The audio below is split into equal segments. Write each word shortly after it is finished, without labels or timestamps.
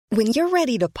When you're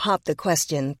ready to pop the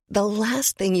question, the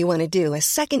last thing you want to do is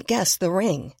second-guess the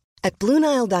ring. At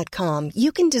BlueNile.com,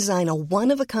 you can design a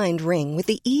one-of-a-kind ring with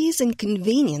the ease and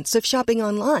convenience of shopping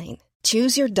online.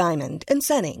 Choose your diamond and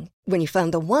setting. When you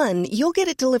find the one, you'll get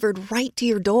it delivered right to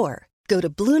your door. Go to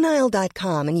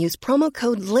BlueNile.com and use promo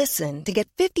code LISTEN to get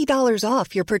 $50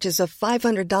 off your purchase of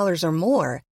 $500 or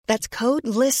more. That's code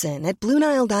LISTEN at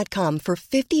BlueNile.com for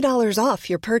 $50 off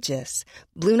your purchase.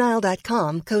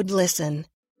 BlueNile.com, code LISTEN.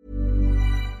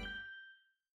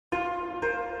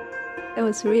 It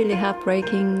was really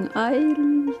heartbreaking.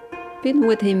 I've been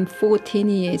with him 14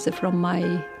 years from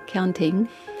my counting.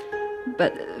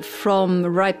 But from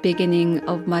right beginning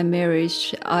of my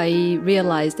marriage, I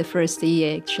realized the first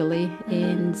year actually,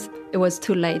 and it was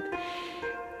too late.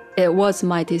 It was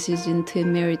my decision to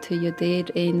marry to your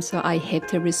dad, and so I have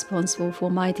to be responsible for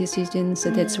my decision.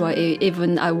 So that's why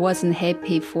even I wasn't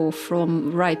happy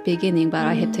from right beginning, but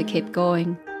I had to keep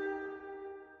going.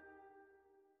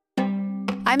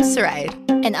 I'm Saray.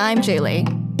 And I'm Julie.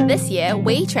 This year,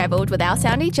 we travelled with our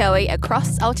soundy Joey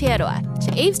across Aotearoa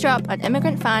to eavesdrop on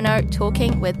immigrant whānau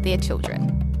talking with their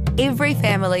children. Every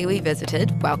family we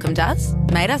visited welcomed us,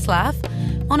 made us laugh,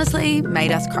 honestly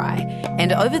made us cry.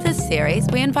 And over this series,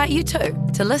 we invite you too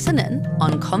to listen in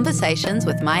on Conversations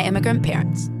with My Immigrant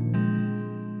Parents.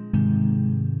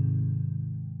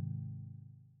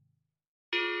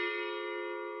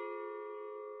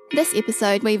 This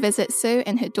episode, we visit Sue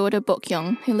and her daughter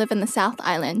Bokyong, who live in the South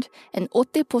Island in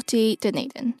Otepoti,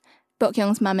 Dunedin.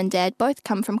 Bokyong's mum and dad both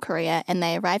come from Korea, and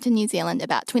they arrived in New Zealand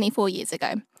about 24 years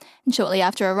ago. And shortly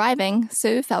after arriving,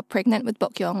 Sue fell pregnant with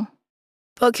Bokyong.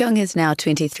 Bokyong is now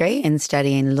 23 and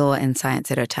studying law and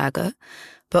science at Otago.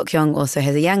 Bokyong also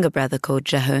has a younger brother called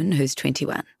Jahoon, who's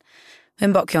 21.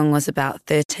 When Bokyong was about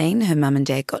 13, her mum and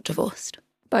dad got divorced.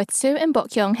 Both Sue and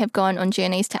Bokyong have gone on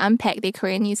journeys to unpack their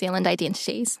Korean-New Zealand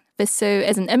identities. For Sue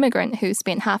is an immigrant who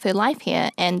spent half her life here,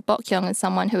 and Bokyong is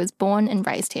someone who was born and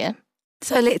raised here.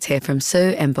 So let's hear from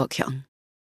Sue and Bokyong.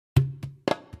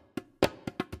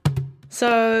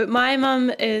 So my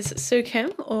mum is Sue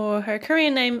Kim, or her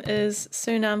Korean name is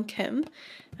Sunam Kim.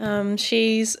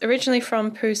 She's originally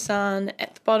from Busan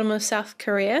at the bottom of South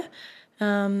Korea,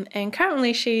 and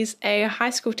currently she's a high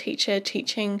school teacher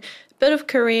teaching bit of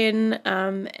Korean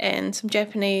and some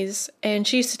Japanese, and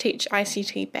she used to teach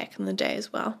ICT back in the day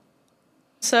as well.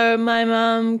 So my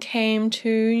mum came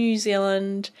to New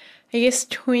Zealand, I guess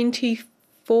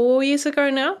 24 years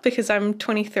ago now, because I'm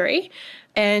 23,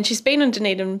 and she's been in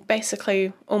Dunedin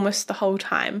basically almost the whole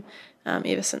time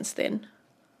ever since then.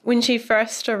 When she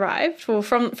first arrived, well,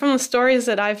 from the stories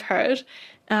that I've heard,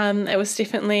 it was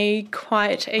definitely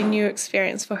quite a new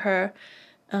experience for her.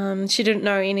 She didn't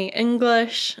know any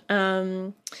English.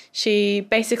 She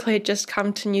basically had just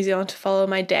come to New Zealand to follow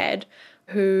my dad,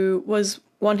 who was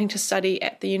wanting to study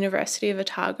at the University of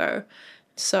Otago.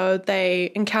 So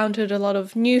they encountered a lot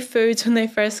of new foods when they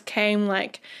first came,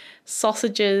 like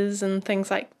sausages and things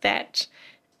like that.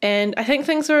 And I think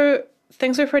things were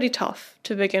pretty tough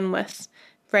to begin with,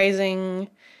 raising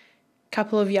a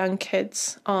couple of young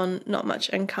kids on not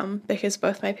much income because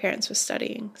both my parents were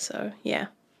studying. So yeah.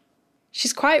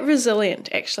 She's quite resilient,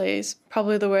 actually, is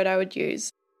probably the word I would use.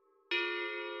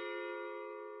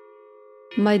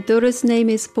 My daughter's name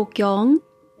is Bokyong.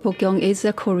 Bokyong is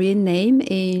a Korean name,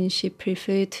 and she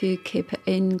preferred to keep it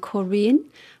in Korean.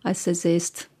 I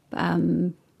suggest, have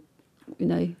an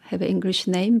English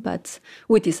name, but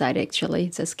we decided actually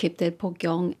just keep that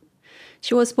Bokyong.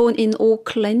 She was born in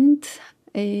Auckland,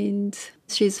 and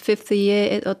she's fifth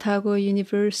year at Otago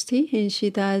University, and she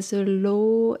does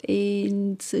law,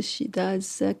 and she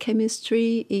does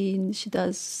chemistry, and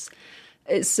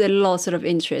it's a lot of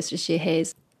interest she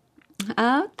has.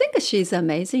 I think she's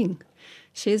amazing.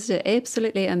 She's an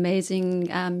absolutely amazing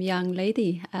young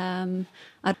lady.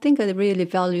 I think I really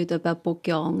valued about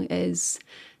Bokyong is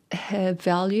her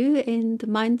value and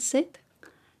mindset,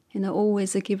 and I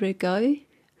always give it a go.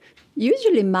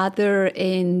 Usually mother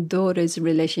and daughter's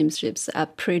relationships are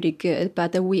pretty good,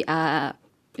 but we are,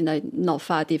 not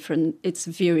far different. It's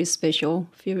very special,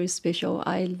 very special.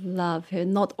 I love her,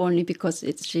 not only because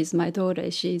she's my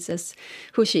daughter, she's just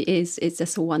who she is. It's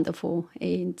just wonderful.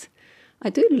 And I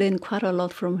do learn quite a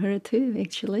lot from her too,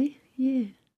 actually. Yeah.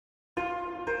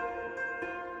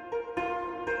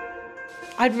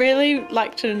 I'd really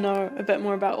like to know a bit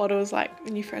more about what it was like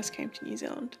when you first came to New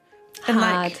Zealand.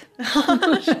 Hard.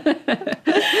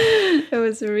 It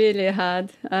was really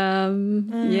hard.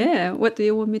 Yeah. What do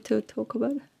you want me to talk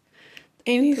about?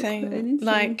 Anything.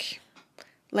 Like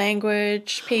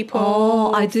language, people?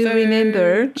 Oh, I do food?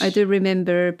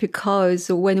 remember because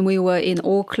when we were in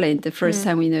Auckland, the first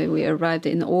time we arrived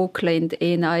in Auckland,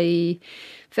 and I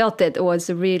felt that it was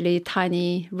a really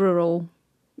tiny rural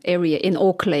area in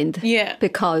Auckland. Yeah.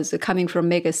 Because coming from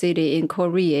mega city in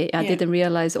Korea, I didn't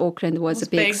realize Auckland was a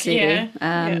big city. Yeah.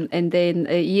 And then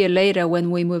a year later,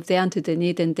 when we moved down to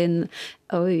Dunedin, then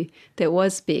that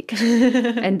was big.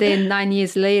 And then 9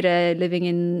 years later, living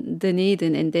in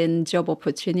Dunedin, and then job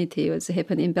opportunity was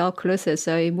happening in Balclutha.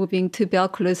 So moving to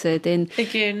Balclutha, then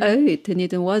Again.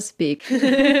 Dunedin was big.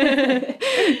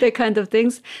 That kind of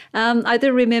things. I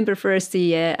do remember first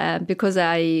year because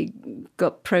I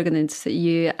got pregnant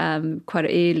quite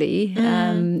early,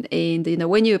 and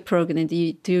when you're pregnant,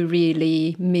 you do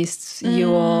really miss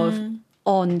your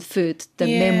own food, the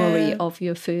memory of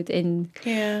your food, and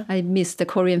I miss the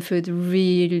Korean food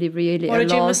really, really a lot. What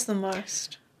did you miss the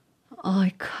most?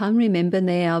 I can't remember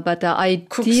now, but I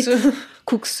Kuksu. did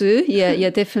kuksu. Yeah,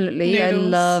 definitely. Noodles. I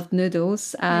love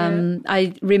noodles.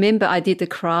 I remember I did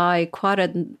cry quite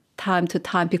a time to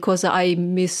time because I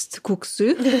missed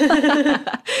kuksu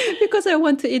because I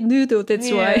want to eat noodle.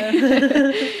 That's why.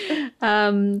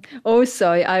 Also,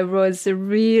 I was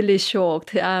really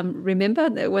shocked. Remember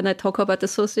when I talk about the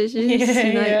sausages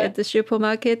at the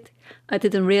supermarket? I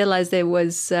didn't realize there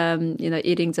was,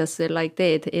 eating just like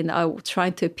that. And I was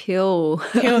trying to peel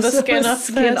the skin off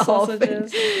the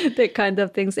sausages. That kind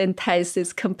of things. And taste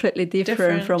is completely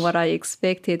different from what I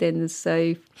expected. And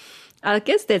so I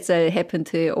guess that's happened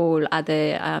to all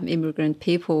other immigrant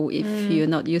people if you're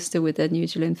not used to with the New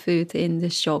Zealand food and the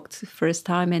shocked first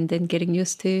time and then getting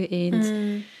used to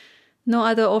and no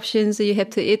other options you have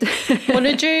to eat.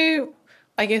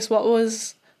 What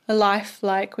was a life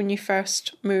like when you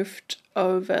first moved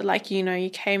over? Like, you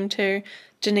came to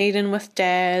Dunedin with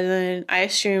Dad, and I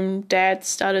assume Dad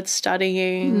started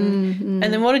studying.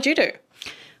 And then what did you do?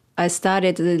 I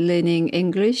started learning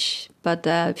English, but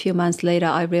a few months later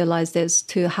I realized it's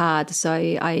too hard, so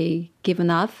I given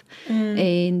up,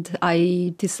 and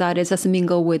I decided just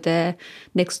mingle with the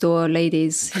next door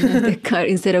ladies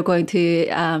instead of going to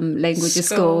language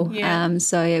school. Yeah.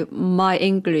 So my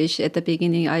English at the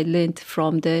beginning I learned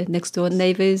from the next door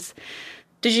neighbors.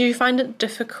 Did you find it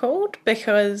difficult?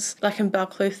 Because like in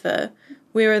Balclutha,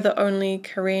 we were the only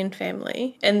Korean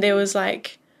family, and there was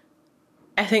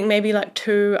I think maybe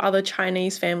 2 other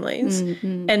Chinese families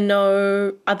and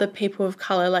no other people of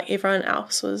colour. Like everyone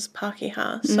else was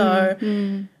Pākehā. So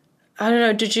I don't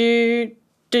know. Did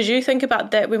you think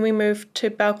about that when we moved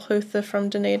to Balclutha from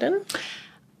Dunedin?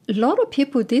 A lot of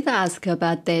people did ask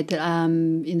about that,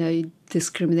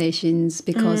 discriminations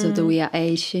because of the we are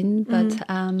Asian, but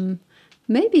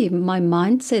maybe my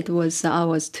mindset was I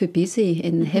was too busy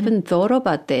and haven't thought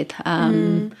about that.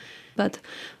 But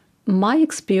my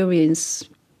experience,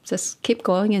 just keep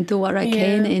going and do what I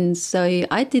can. And so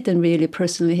I didn't really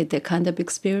personally have that kind of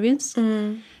experience.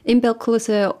 In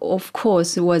Balclutha, of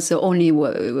course, it was only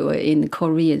in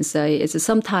Korean. So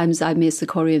sometimes I miss the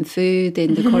Korean food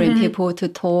and the Korean people to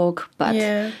talk. But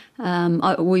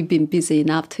we've been busy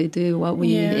enough to do what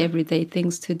we everyday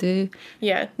things to do.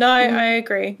 Yeah, no, I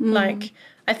agree.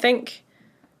 I think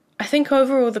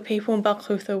overall the people in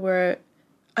Balclutha were,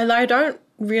 I don't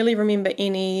really remember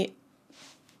any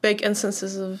big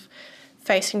instances of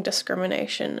facing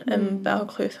discrimination in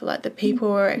Balclutha. Like the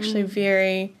people were actually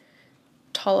very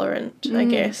tolerant, I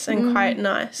guess, and quite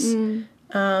nice.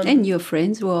 And your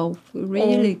friends were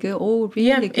really good, all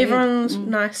really good. Everyone's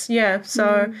nice,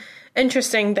 So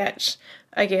interesting that,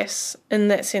 I guess, in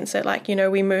that sense that,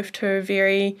 we moved to a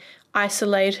very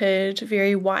isolated,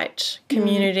 very white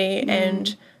community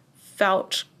and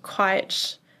felt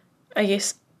quite, I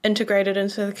guess, integrated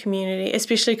into the community,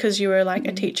 especially because you were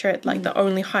a teacher at the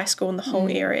only high school in the whole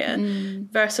area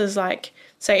versus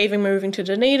say even moving to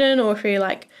Dunedin, or if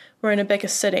we're in a bigger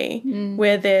city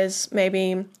where there's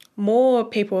maybe more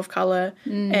people of colour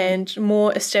and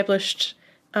more established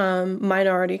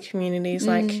minority communities.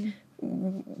 I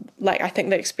think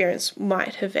the experience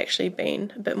might have actually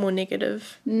been a bit more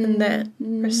negative in that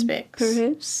respect.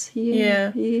 Perhaps,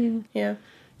 Yeah.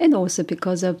 And also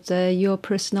because of your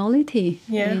personality.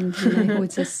 Yeah. And we're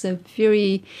just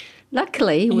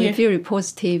luckily, we're very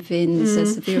positive and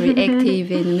just very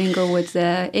active and mingle with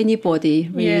anybody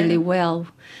really well.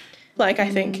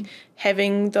 I think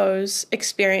having those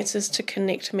experiences to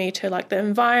connect me to the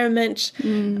environment,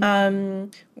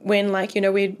 when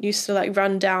we used to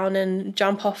run down and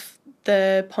jump off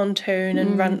the pontoon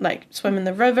and run swim in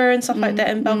the river and stuff like that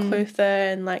in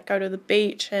Balclutha, and go to the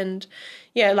beach and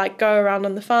go around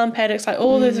on the farm paddocks.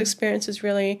 All those experiences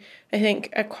really, I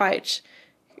think, are quite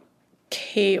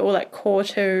key or core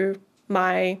to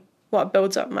what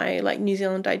builds up my like New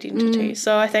Zealand identity.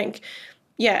 So I think,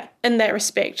 in that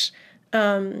respect,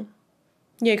 going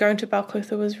to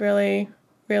Balclutha was really,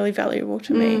 really valuable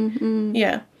to me.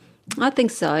 Yeah. I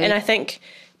think so. And I think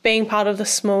being part of the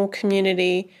small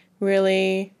community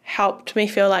really helped me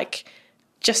feel like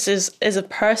just as a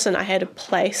person I had a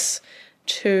place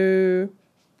to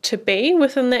be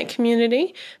within that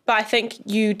community. But I think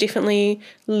you definitely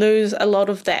lose a lot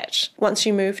of that once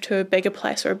you move to a bigger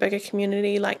place or a bigger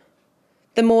community. Like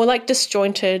the more like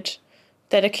disjointed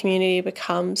that a community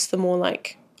becomes, the more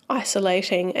like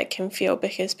isolating it can feel,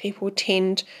 because people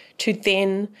tend to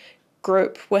then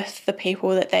group with the people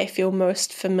that they feel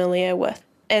most familiar with.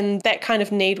 And that kind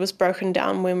of need was broken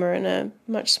down when we're in a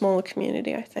much smaller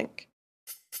community, I think.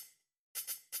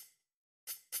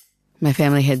 My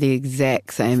family had the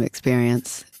exact same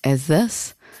experience as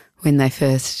this. When they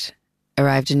first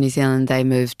arrived in New Zealand, they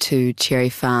moved to Cherry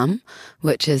Farm,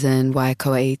 which is in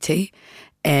Waikawa-iti,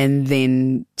 and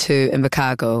then to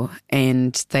Invercargill.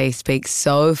 And they speak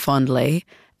so fondly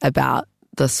about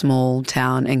the small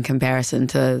town in comparison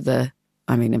to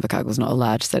Invercargill's not a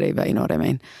large city, but you know what I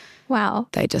mean. Wow.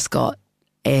 They just got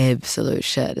absolute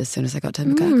shit as soon as I got to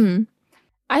Invercargill.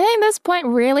 I think this point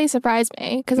really surprised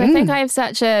me, because I think I have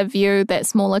such a view that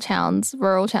smaller towns,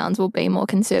 rural towns, will be more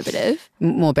conservative.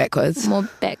 More backwards.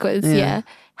 Yeah.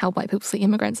 How white people see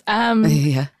immigrants.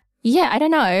 Yeah. Yeah, I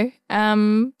don't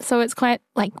know. So it's quite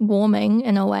like warming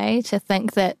in a way to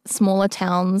think that smaller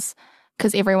towns,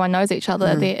 because everyone knows each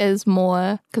other, there is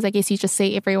more, because I guess you just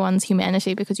see everyone's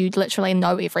humanity because you literally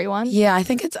know everyone. Yeah, I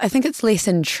think it's less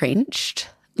entrenched.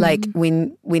 Like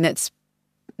when it's,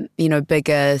 you know,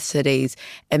 bigger cities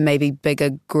and maybe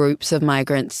bigger groups of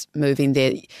migrants moving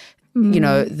there, you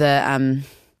know, the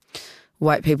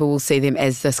white people will see them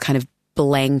as this kind of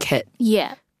blanket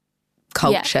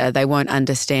culture. Yeah. They won't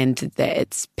understand that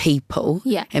it's people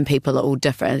and people are all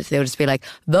different. They'll just be like,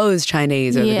 those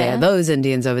Chinese over there, those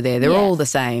Indians over there, they're all the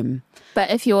same.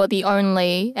 But if you're the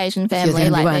only Asian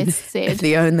family, like they said. If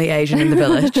the only Asian in the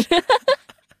village.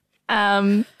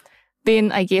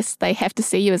 Then I guess they have to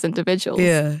see you as individuals.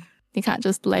 Yeah. They can't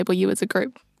just label you as a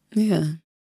group. Yeah.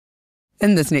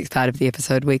 In this next part of the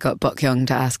episode, we got Bok Kyung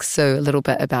to ask Sue a little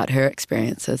bit about her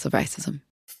experiences of racism.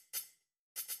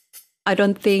 I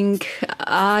don't think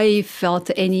I felt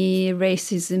any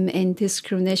racism and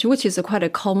discrimination, which is quite a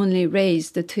commonly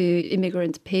raised to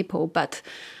immigrant people, but...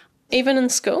 Even in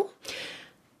school?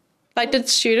 Like, did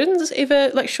students ever,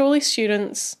 like, surely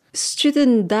students...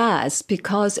 Student does,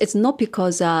 because it's not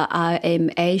because I am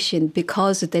Asian,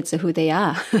 because that's who they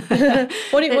are.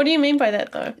 What do you mean by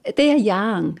that, though? They are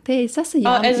young. They're just a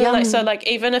young.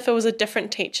 Even if it was a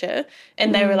different teacher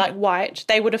and they were like white,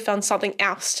 they would have found something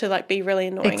else to like be really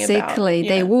annoying about. Exactly.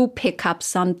 They will pick up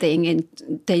something and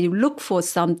they look for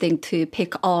something to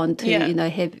pick on to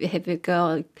have a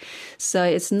go. So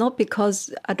it's not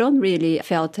because I don't really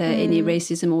felt any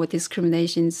racism or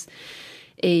discriminations.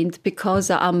 And because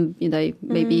I'm,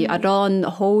 maybe I don't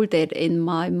hold it in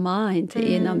my mind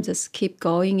and I'm just keep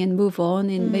going and move on.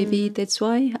 And maybe that's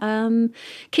why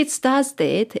kids does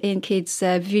that, and kids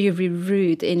are very, very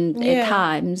rude at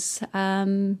times.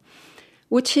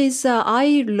 Which is,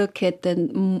 I look at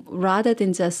them rather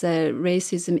than just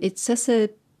racism, it's just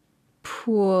a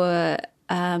poor,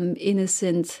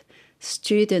 innocent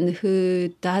student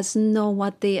who doesn't know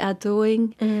what they are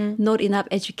doing, not enough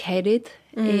educated.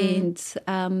 And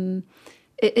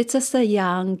it's just the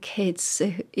young kids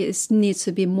needs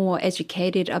to be more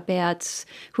educated about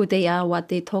who they are, what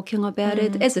they're talking about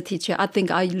it. As a teacher, I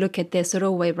think I look at this sort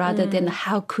of way rather than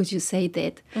how could you say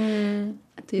that? Do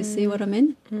you see what I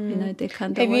mean? That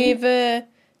kind of way. Have you ever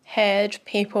had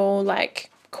people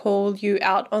like call you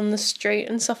out on the street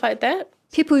and stuff like that?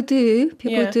 People do.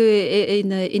 People do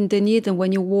in Dunedin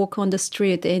when you walk on the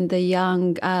street and the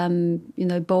young,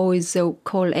 boys will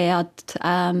call out.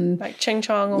 Like ching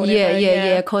chong or whatever.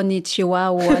 Yeah.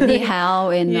 Konnichiwa or ni hao.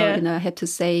 And, I have to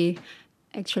say,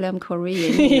 actually, I'm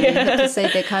Korean. I have to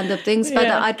say that kind of things. But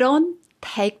I don't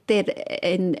take that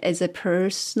as a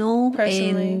personally.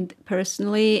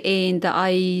 And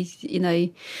I,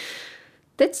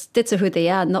 That's who they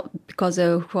are, not because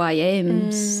of who I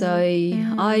am. So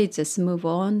I just move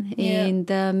on. Yeah.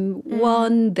 And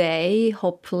one day,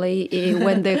 hopefully,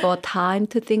 when they got time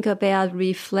to think about,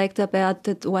 reflect about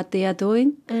what they are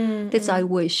doing, that's I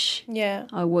wish. Yeah.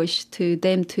 I wish to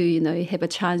them to, have a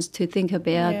chance to think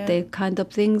about the kind of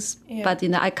things. Yeah. But,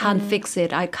 I can't fix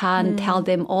it. I can't tell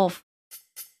them off.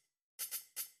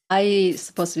 I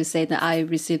supposed to say that I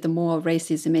received more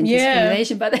racism and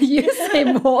discrimination, but you say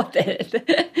more than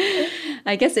it.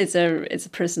 I guess it's a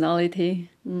personality.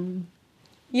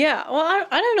 Yeah, well,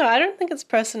 I don't know. I don't think it's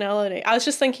personality. I was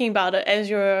just thinking about it as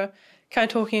you're kind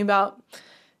of talking about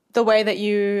the way that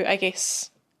you, I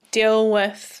guess, deal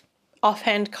with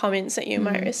offhand comments that you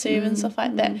might receive and stuff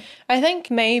like that. I think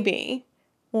maybe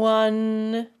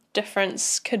one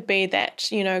difference could be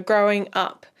that, you know, growing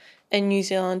up in New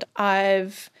Zealand,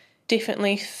 I've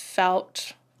definitely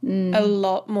felt a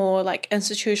lot more like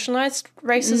institutionalized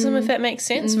racism, if that makes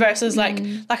sense, versus like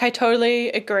I totally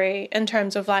agree in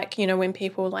terms of like, you know, when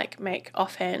people like make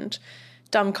offhand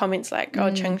dumb comments like,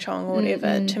 oh, ching chong or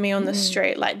whatever to me on the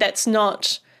street, like that's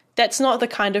not the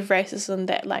kind of racism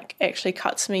that like actually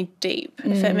cuts me deep,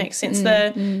 if that makes sense.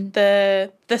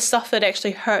 The stuff that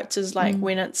actually hurts is like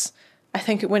when it's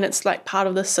like part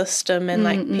of the system and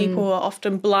like people are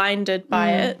often blinded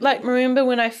by it. Like remember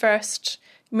when I first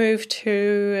moved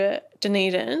to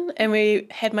Dunedin and we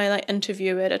had my like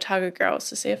interview at Otago Girls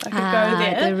to see if I could go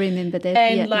there. I remember that.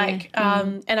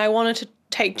 And and I wanted to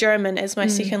take German as my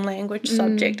second language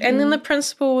subject. And then the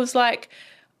principal was like,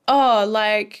 oh,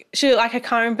 like, she, like, I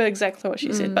can't remember exactly what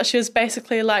she said, but she was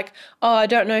basically like, oh, I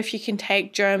don't know if you can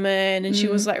take German, and she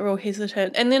was, like, real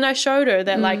hesitant. And then I showed her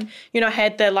that, like, you know, I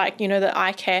had the, like, you know, the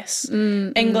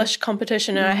ICAS English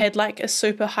competition, and I had, like, a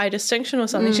super high distinction or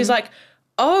something. She's like,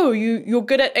 oh, you're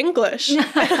good at English. And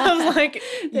I was like,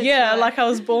 yeah, right. Like, I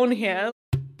was born here.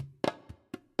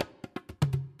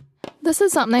 This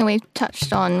is something we've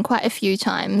touched on quite a few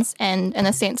times, and in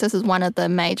a sense, this is one of the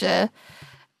major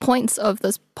points of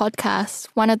this podcast.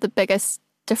 One of the biggest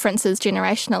differences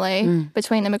generationally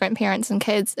between immigrant parents and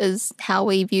kids is how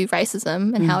we view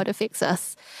racism and how it affects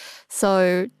us.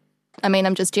 So, I mean,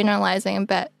 I'm just generalizing,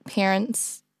 but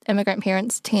immigrant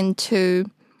parents tend to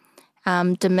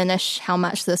diminish how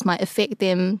much this might affect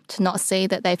them, to not see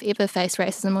that they've ever faced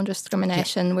racism or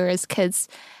discrimination, whereas kids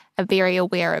are very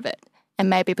aware of it. And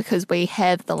maybe because we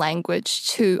have the language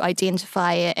to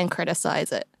identify it and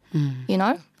criticise it. You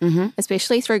know,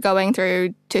 especially through going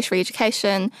through tertiary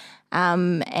education,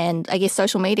 and I guess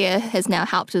social media has now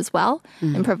helped as well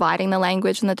in providing the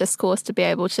language and the discourse to be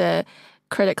able to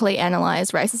critically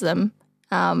analyse racism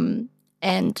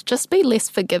and just be less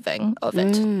forgiving of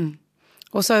it.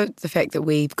 Also, the fact that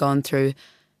we've gone through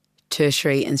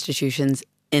tertiary institutions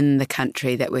in the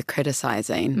country that we're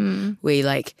criticising, we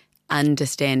like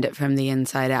understand it from the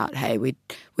inside out. Hey,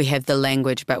 we have the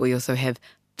language, but we also have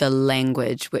the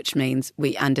language, which means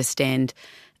we understand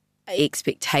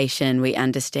expectation, we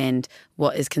understand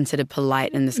what is considered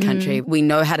polite in this country. We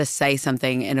know how to say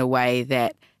something in a way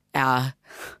that our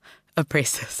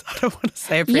oppressors, I don't want to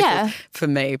say oppressors for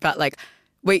me, but like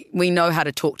we know how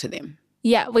to talk to them.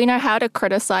 Yeah, we know how to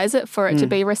criticise it for it to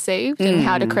be received and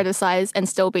how to criticise and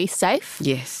still be safe.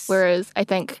 Yes. Whereas I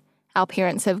think our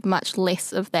parents have much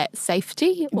less of that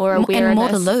safety or awareness. And more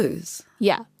to lose.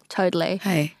 Yeah, totally.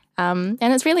 Hey. And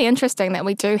it's really interesting that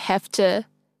we do have to,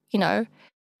 you know,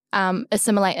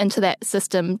 assimilate into that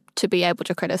system to be able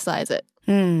to criticise it.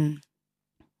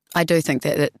 I do think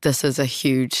that this is a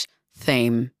huge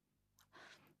theme,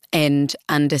 and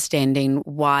understanding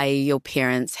why your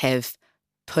parents have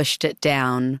pushed it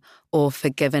down or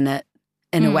forgiven it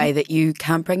in a way that you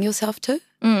can't bring yourself to.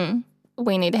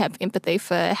 We need to have empathy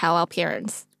for how our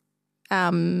parents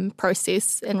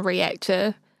process and react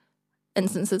to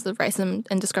instances of racism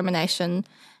and discrimination.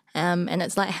 And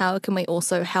it's like, how can we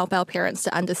also help our parents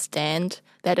to understand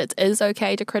that it is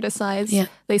okay to criticise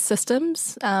these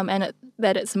systems and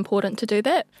that it's important to do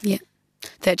that? Yeah.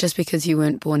 That just because you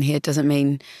weren't born here doesn't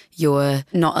mean you're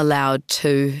not allowed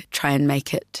to try and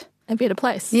make it a better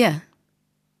place. Yeah.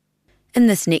 In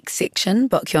this next section,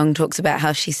 Bok Kyung talks about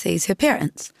how she sees her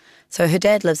parents. So her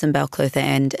dad lives in Balclutha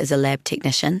and is a lab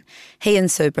technician. He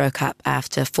and Sue broke up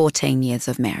after 14 years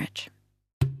of marriage.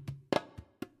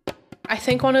 I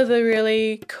think one of the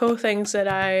really cool things that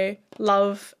I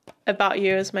love about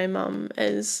you as my mum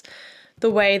is the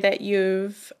way that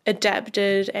you've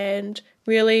adapted and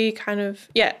really kind of,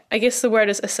 I guess the word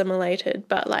is assimilated,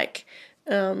 but like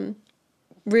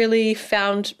really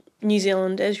found New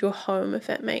Zealand as your home, if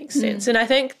that makes sense. And I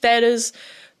think that is,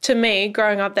 to me,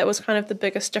 growing up, that was kind of the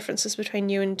biggest differences between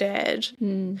you and Dad.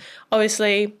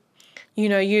 Obviously, you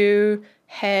know, you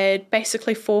had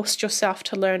basically forced yourself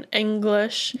to learn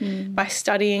English by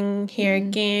studying here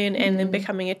again and then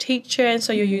becoming a teacher, and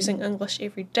so you're using English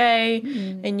every day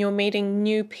and you're meeting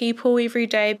new people every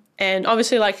day, and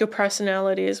obviously like your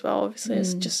personality as well obviously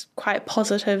is just quite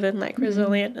positive and like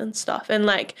resilient and stuff, and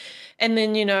like, and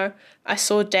then, you know, I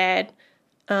saw Dad,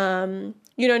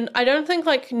 you know, I don't think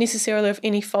like necessarily of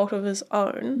any fault of his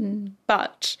own,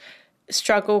 but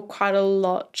struggle quite a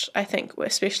lot, I think,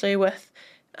 especially with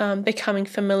becoming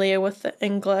familiar with the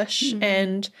English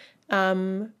and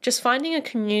just finding a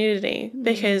community,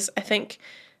 because I think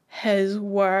his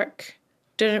work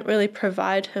didn't really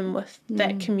provide him with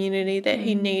that community that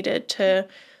he needed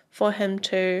for him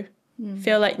to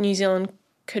feel like New Zealand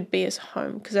could be his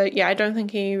home. Because, I don't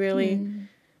think he really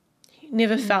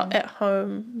never felt at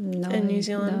home in New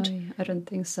Zealand. No, I don't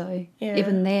think so. Yeah.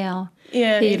 Even now,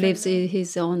 he lives in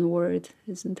his own world,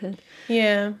 isn't it?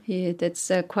 Yeah. Yeah,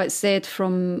 that's quite sad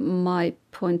from my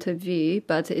point of view,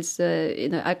 but it's,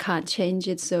 I can't change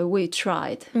it, so we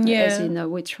tried. Yeah. As you know,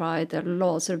 we tried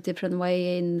lots of different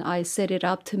ways, and I set it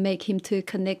up to make him to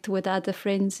connect with other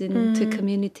friends in the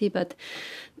community, but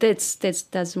that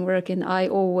doesn't work, and I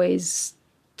always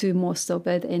do most of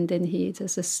it, and then he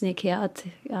just sneak out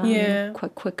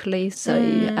quite quickly. So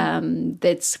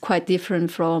that's quite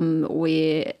different from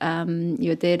where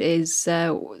your dad is.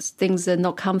 Things are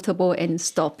not comfortable and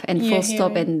stop and full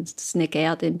stop and sneak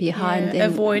out and behind. Yeah,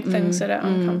 and avoid things that are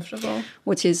uncomfortable.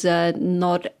 Which is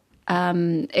not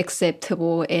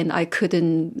acceptable, and I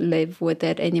couldn't live with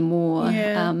that anymore.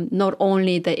 Yeah. Not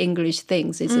only the English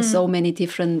things, it's so many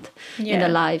different in the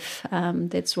life.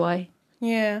 That's why.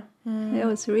 Yeah. It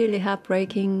was really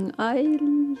heartbreaking. I've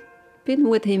been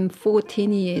with him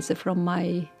 14 years from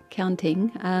my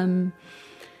counting.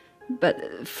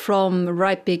 But from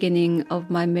right beginning of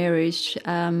my marriage,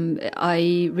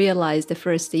 I realized the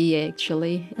first year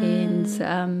actually,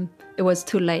 and it was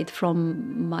too late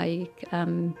from my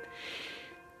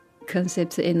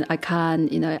concept, and I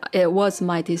can't, it was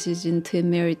my decision to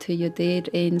marry to your dad,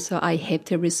 and so I have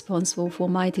to be responsible for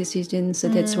my decision. So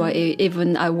that's why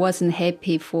even I wasn't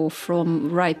happy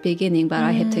from right beginning, but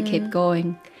I had to keep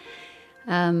going.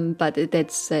 But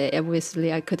that's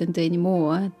obviously I couldn't do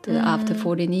anymore after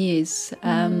 14 years.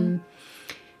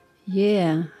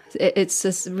 It's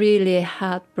just really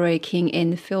heartbreaking,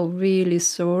 and feel really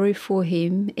sorry for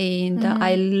him. And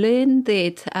I learned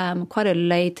that quite a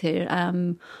later.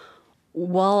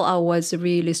 While I was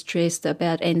really stressed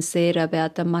about and sad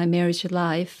about my marriage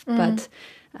life, but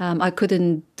I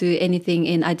couldn't do anything,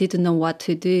 and I didn't know what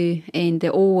to do. And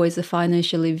they're always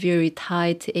financially very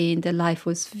tight, and the life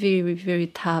was very, very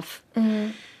tough.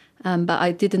 But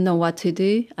I didn't know what to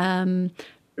do.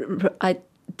 I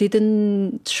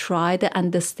didn't try the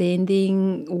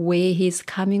understanding where he's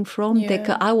coming from.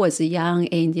 Because I was young,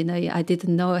 and I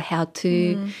didn't know how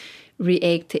to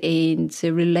react and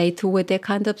relate with that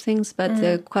kind of things.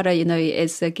 But quite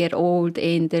as I get old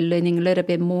and learning a little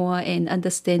bit more and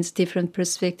understands different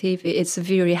perspective, it's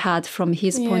very hard from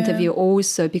his point of view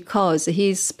also, because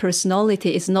his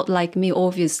personality is not like me,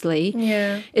 obviously.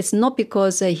 It's not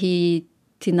because he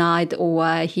denied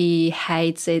or he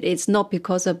hates it. It's not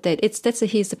because of that. That's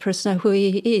his person, who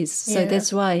he is. So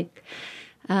that's why.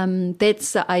 I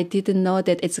didn't know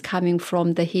that it's coming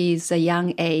from his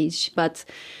young age, but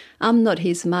I'm not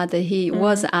his mother. He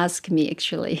was asking me,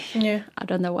 actually. Yeah. I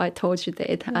don't know why I told you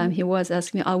that. He was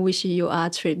asking me, I wish you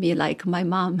treat me like my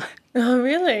mom. Oh,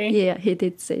 really? Yeah, he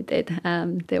did say that.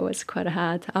 That was quite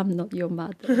hard. I'm not your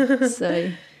mother.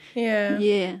 So,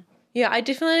 yeah, I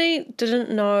definitely didn't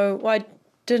know. Well, I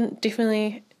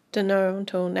definitely didn't know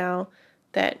until now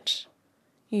that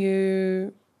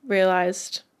you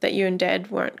realised that you and Dad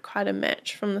weren't quite a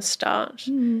match from the start.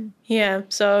 Yeah,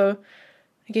 so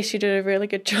I guess you did a really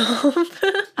good job.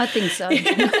 I think so.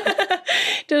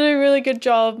 Did a really good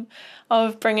job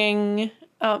of bringing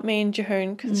out me and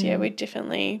Jihoon, because, we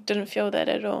definitely didn't feel that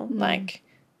at all. Like,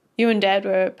 you and Dad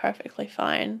were perfectly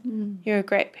fine. You were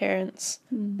great parents,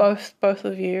 both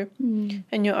of you,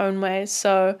 in your own ways.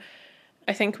 So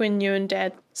I think when you and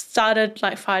Dad started,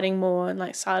 fighting more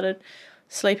and, started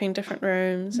sleeping in different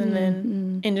rooms and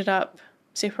then ended up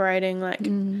separating,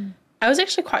 I was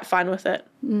actually quite fine with it.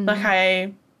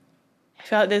 I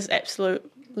feel like there's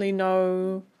absolutely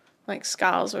no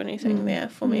scars or anything there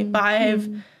for me. But I have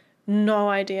no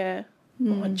idea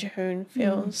what Jihoon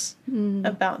feels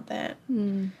about that.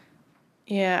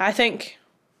 Yeah, I think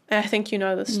you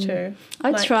know this too.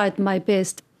 I tried my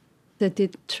best. I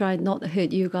did try not to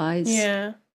hurt you guys.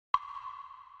 Yeah.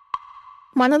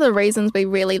 One of the reasons we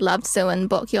really loved Sue and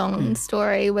Bok-yong's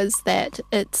story was that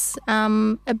it's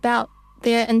about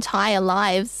their entire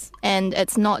lives, and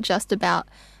it's not just about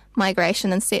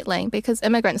migration and settling, because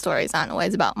immigrant stories aren't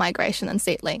always about migration and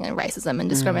settling and racism and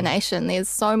discrimination. There's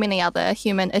so many other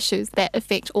human issues that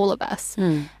affect all of us.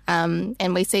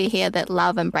 And we see here that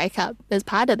love and breakup is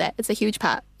part of that. It's a huge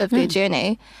part of their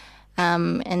journey.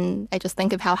 And I just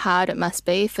think of how hard it must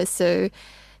be for Sue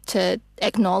to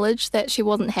acknowledge that she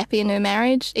wasn't happy in her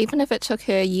marriage, even if it took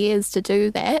her years to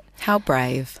do that. How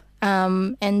brave.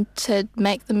 And to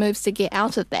make the moves to get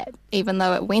out of that, even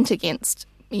though it went against,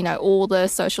 all the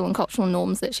social and cultural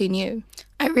norms that she knew.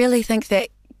 I really think that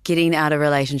getting out of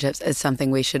relationships is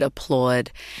something we should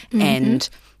applaud and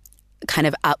kind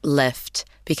of uplift,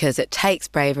 because it takes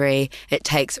bravery, it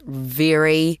takes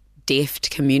very deft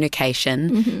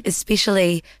communication,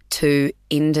 especially to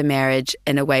end a marriage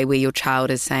in a way where your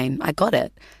child is saying, I got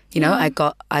it. You know, I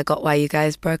got why you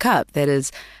guys broke up. That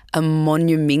is a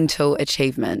monumental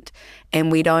achievement.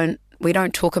 And we don't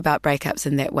talk about breakups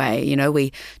in that way. You know,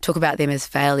 we talk about them as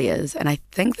failures. And I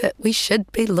think that we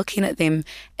should be looking at them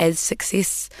as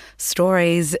success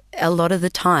stories a lot of the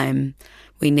time.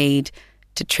 We need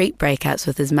to treat breakups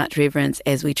with as much reverence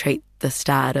as we treat the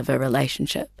start of a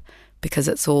relationship, because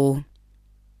it all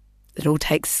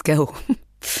takes skill.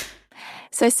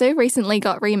 So Sue recently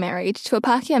got remarried to a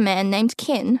Pākehā man named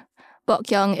Ken.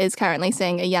 Bok-yong is currently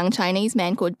seeing a young Chinese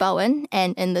man called Bowen,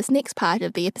 and in this next part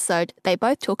of the episode, they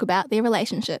both talk about their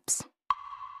relationships.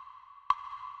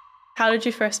 How did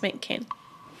you first meet Ken?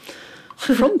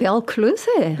 From Belcluse,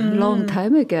 a long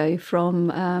time ago,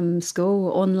 from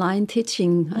school online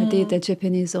teaching. I did the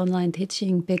Japanese online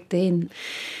teaching back then.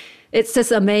 It's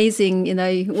just amazing, you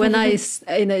know, when I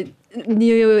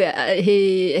knew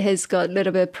he has got a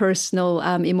little bit personal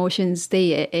emotions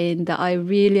there, and I'm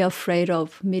really afraid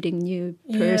of meeting new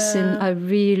person. I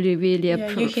really You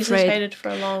afraid. hesitated for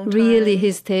a long time. Really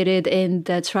hesitated and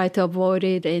tried to avoid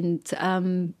it,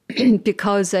 and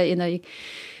because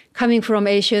coming from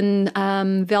Asian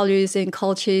values and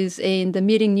cultures, and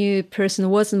meeting new person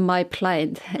wasn't my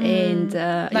plan. And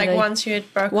once you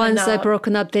had broken up. Once I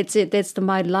broken up, that's it. That's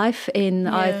my life, and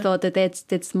I thought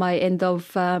that's my end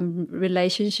of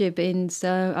relationship. And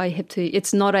so I have to.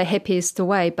 It's not a happiest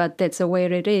way, but that's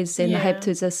where it is, and I have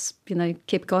to just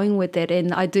keep going with it.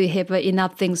 And I do have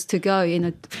enough things to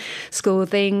go, school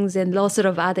things and lots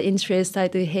of other interests I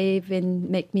do have, and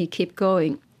make me keep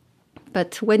going.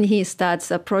 But when he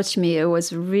starts approach me, I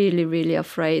was really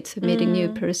afraid meeting new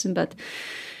person. But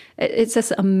it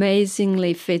just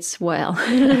amazingly fits well.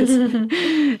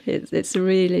 It's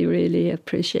really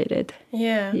appreciated.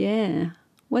 Yeah.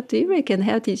 What do you reckon?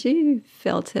 How did you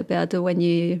felt about it when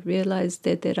you realized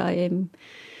that I am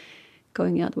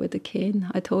going out with a Ken?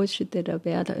 I told you that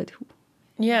about it.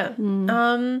 Yeah.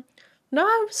 No,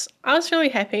 I was really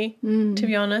happy, to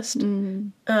be honest.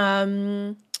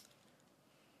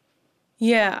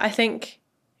 Yeah, I think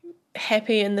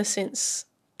happy in the sense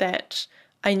that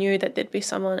I knew that there'd be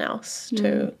someone else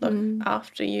to look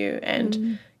after you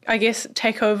and I guess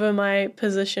take over my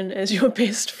position as your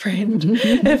best friend,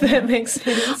 if that makes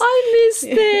sense. I miss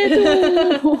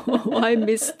that. Oh, I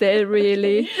miss that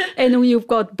really. And you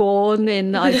got born,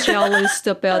 and I'm jealous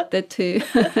about that too.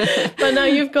 But now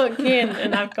you've got Ken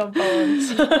and I've got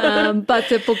Bones.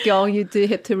 But Bok-yong, you do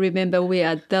have to remember we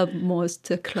are the most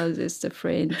closest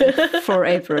friend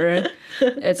forever.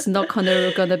 It's not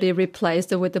gonna be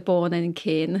replaced with the Born and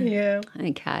Ken. Yeah.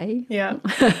 Okay. Yeah.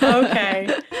 Okay.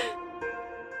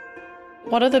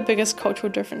 What are the biggest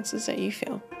cultural differences that you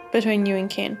feel between you and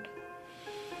Ken?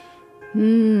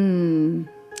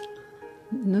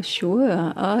 Not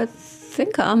sure. I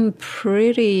think I'm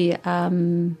pretty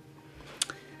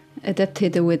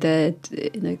adapted with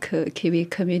the Kiwi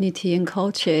community and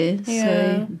culture.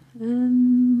 Yeah.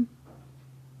 So,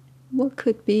 what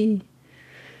could be?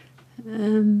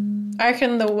 I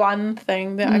reckon the one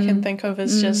thing that I can think of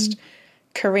is just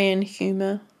Korean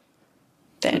humour.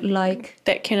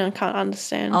 That Ken can't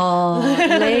understand. Oh,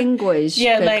 language.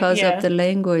 Because of the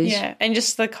language. Yeah, and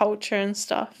just the culture and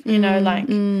stuff, like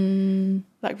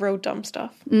real dumb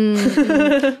stuff.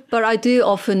 But I do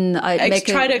often...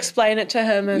 try to explain it to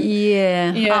him and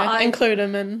include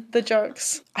him in the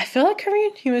jokes. I feel like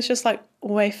Korean humour is just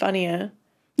way funnier.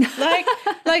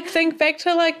 Think back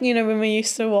to when we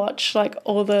used to watch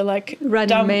all the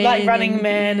Running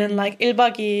Man and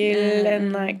Ilbagil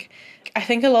and I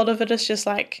think a lot of it is just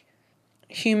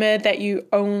humor that you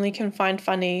only can find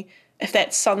funny if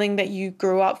that's something that you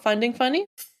grew up finding funny.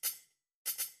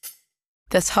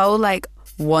 This whole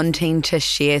wanting to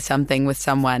share something with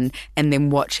someone and then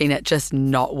watching it just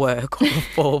not work or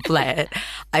fall flat.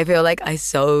 I feel like I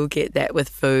so get that with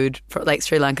food,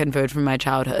 Sri Lankan food from my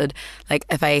childhood.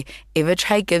 If I ever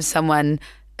try to give someone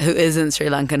who isn't Sri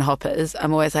Lankan hoppers,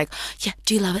 I'm always like, yeah,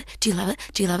 do you love it? Do you love it?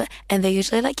 Do you love it? And they're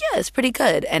usually like, yeah, it's pretty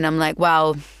good. And I'm like,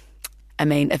 well, I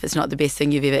mean, if it's not the best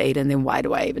thing you've ever eaten, then why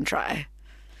do I even try?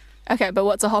 Okay, but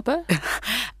what's a hopper?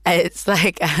 It's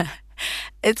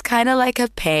it's kind of like a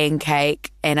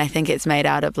pancake, and I think it's made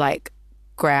out of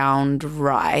ground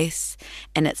rice,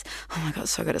 and it's, oh my God,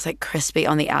 so good. It's crispy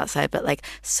on the outside, but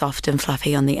soft and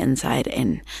fluffy on the inside,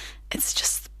 and it's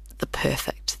just the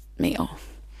perfect meal.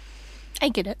 I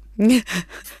get it.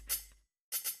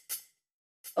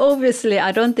 Obviously,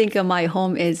 I don't think my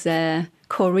home is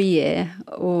Korea,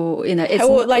 or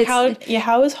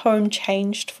how has home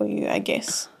changed for you? I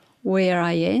guess where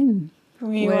I am,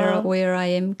 where I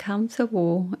am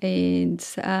comfortable, and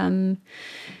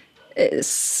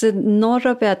it's not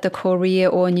about the Korea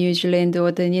or New Zealand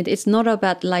or it's not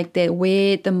about like that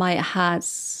where my heart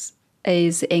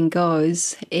is and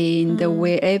goes, and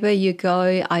wherever you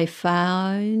go, I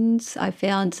found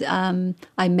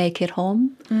I make it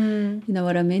home. You know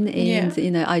what I mean?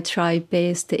 And I try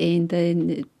best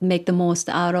and make the most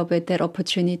out of it, that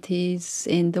opportunities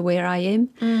and where I am.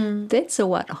 That's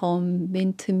what home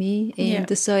meant to me.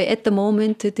 And so at the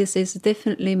moment, this is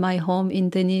definitely my home in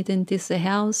Dunedin. This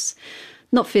house,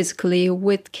 not physically,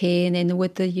 with Ken and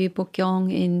with you,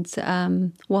 Bokyong,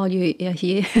 and while you are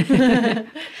here.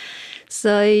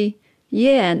 So,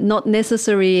 yeah, not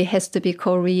necessarily has to be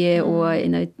Korea or,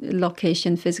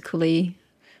 location physically.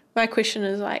 My question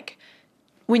is like,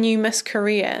 when you miss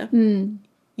Korea,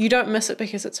 you don't miss it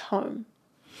because it's home.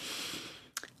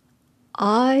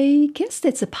 I guess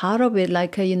that's a part of it,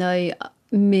 like,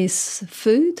 miss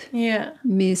food,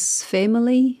 miss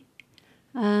family.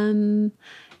 And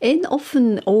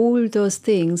often all those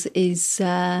things is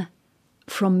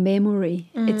from memory.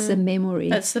 It's a memory.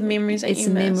 It's the memories that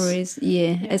you miss. It's memories,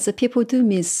 yeah. As people do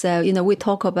miss, we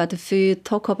talk about the food,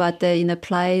 talk about the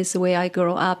place where I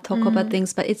grew up, talk about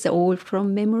things, but it's all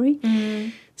from memory.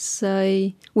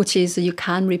 So, which is, you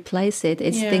can't replace it.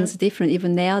 It's things different.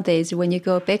 Even nowadays, when you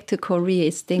go back to Korea,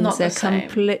 it's things are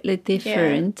completely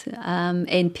different.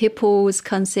 And people's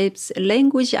concepts,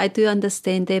 language, I do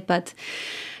understand it, but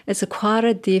it's quite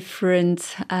a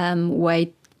different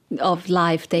way of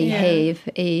life they have,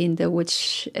 and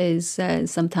which is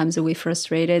sometimes we're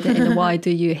frustrated, and why do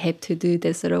you have to do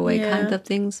this sort of way kind of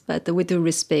things, but we do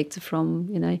respect from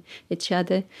each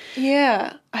other.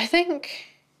 I think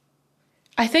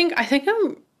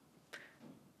I'm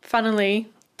funnily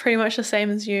pretty much the same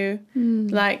as you.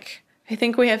 Like, I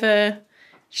think we have a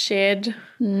shared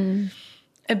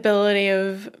ability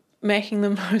of making the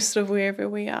most of wherever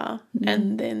we are,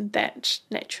 and then that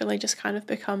naturally just kind of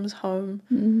becomes home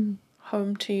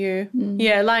to you.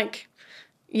 Like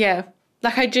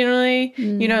I generally,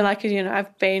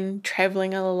 I've been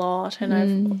traveling a lot, and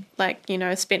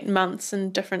I've spent months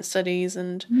in different cities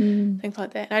and things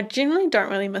like that. I generally don't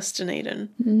really miss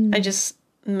Dunedin. I just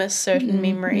miss certain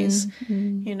memories,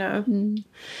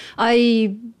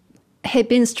 I have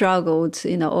been struggled,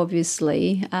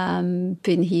 obviously.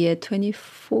 Been here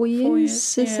 24 years,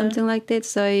 something like that.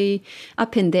 So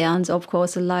up and downs, of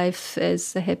course, life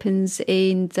as happens.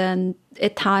 And then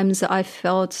at times I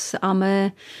felt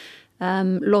I'm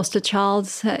lost a child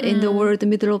in the world, the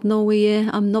middle of nowhere.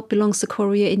 I'm not belongs to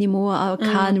Korea anymore. I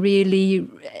can't really,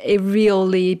 it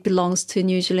really belongs to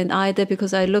New Zealand either,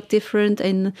 because I look different,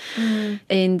 and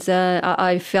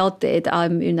I felt that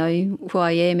I'm, who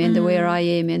I am and where I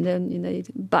am,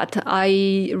 and but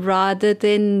I, rather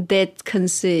than that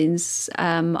concerns,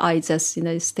 I just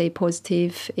stay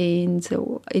positive and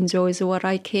enjoy what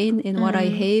I can and what I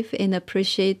have, and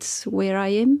appreciate where I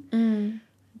am.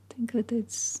 I think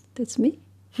that's me.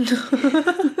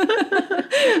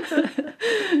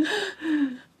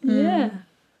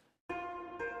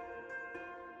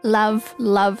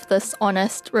 Love this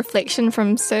honest reflection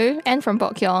from Sue and from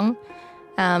Bokyong.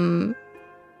 And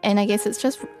I guess it's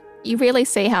just, you really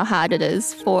see how hard it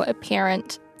is for a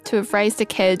parent to have raised a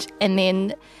kid and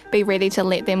then be ready to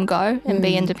let them go and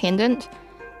be independent.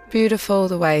 Beautiful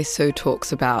the way Sue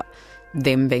talks about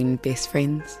them being best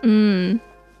friends.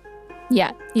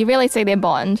 Yeah, you really see their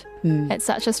bond. It's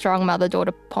such a strong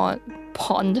mother-daughter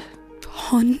pond.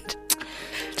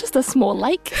 Just a small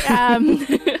lake.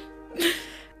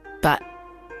 But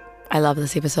I love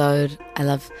this episode. I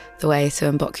love the way Sue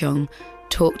and Bokyong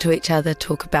talk to each other,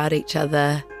 talk about each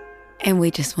other. And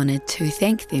we just wanted to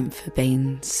thank them for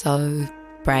being so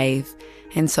brave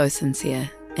and so sincere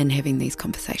in having these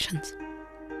conversations.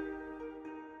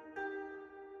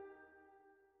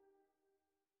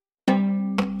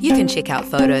 You can check out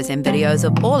photos and videos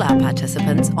of all our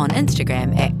participants on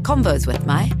Instagram at Convos with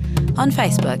Mai, on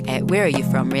Facebook at Where Are You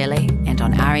From Really, and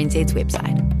on RNZ's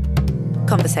website.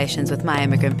 Conversations with My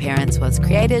Immigrant Parents was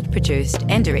created, produced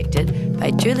and directed by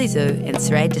Julie Zhu and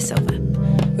Saray De Silva.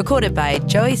 Recorded by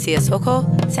Joey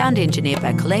Siasoko, sound engineered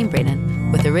by Colleen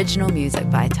Brennan, with original music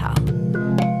by Tal.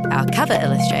 Our cover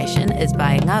illustration is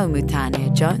by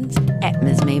Ngaumutania Jones at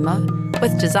Ms. Mimo,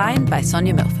 with design by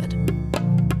Sonia Milford.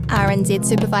 RNZ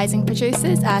supervising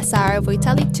producers are Sarah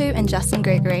Vuitalitu and Justin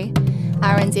Gregory.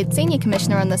 RNZ Senior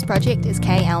Commissioner on this project is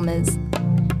Kay Elmers.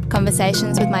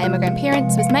 Conversations with My Immigrant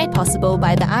Parents was made possible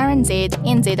by the RNZ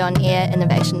NZ On Air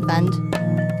Innovation Fund.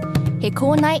 He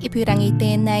kōnei ipurangi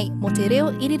tēnei mo te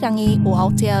reo irirangi o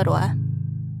Aotearoa.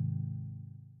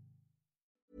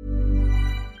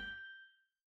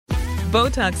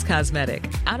 Botox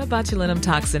Cosmetic, out of botulinum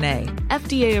toxin A,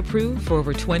 FDA approved for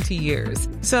over 20 years.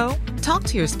 So, talk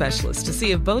to your specialist to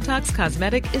see if Botox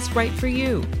Cosmetic is right for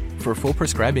you. For full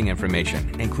prescribing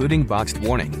information, including boxed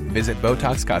warning, visit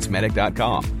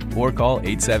BotoxCosmetic.com or call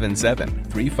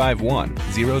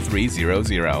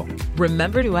 877-351-0300.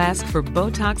 Remember to ask for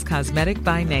Botox Cosmetic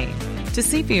by name. To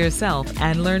see for yourself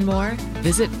and learn more,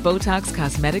 visit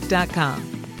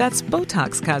BotoxCosmetic.com. That's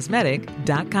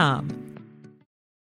BotoxCosmetic.com.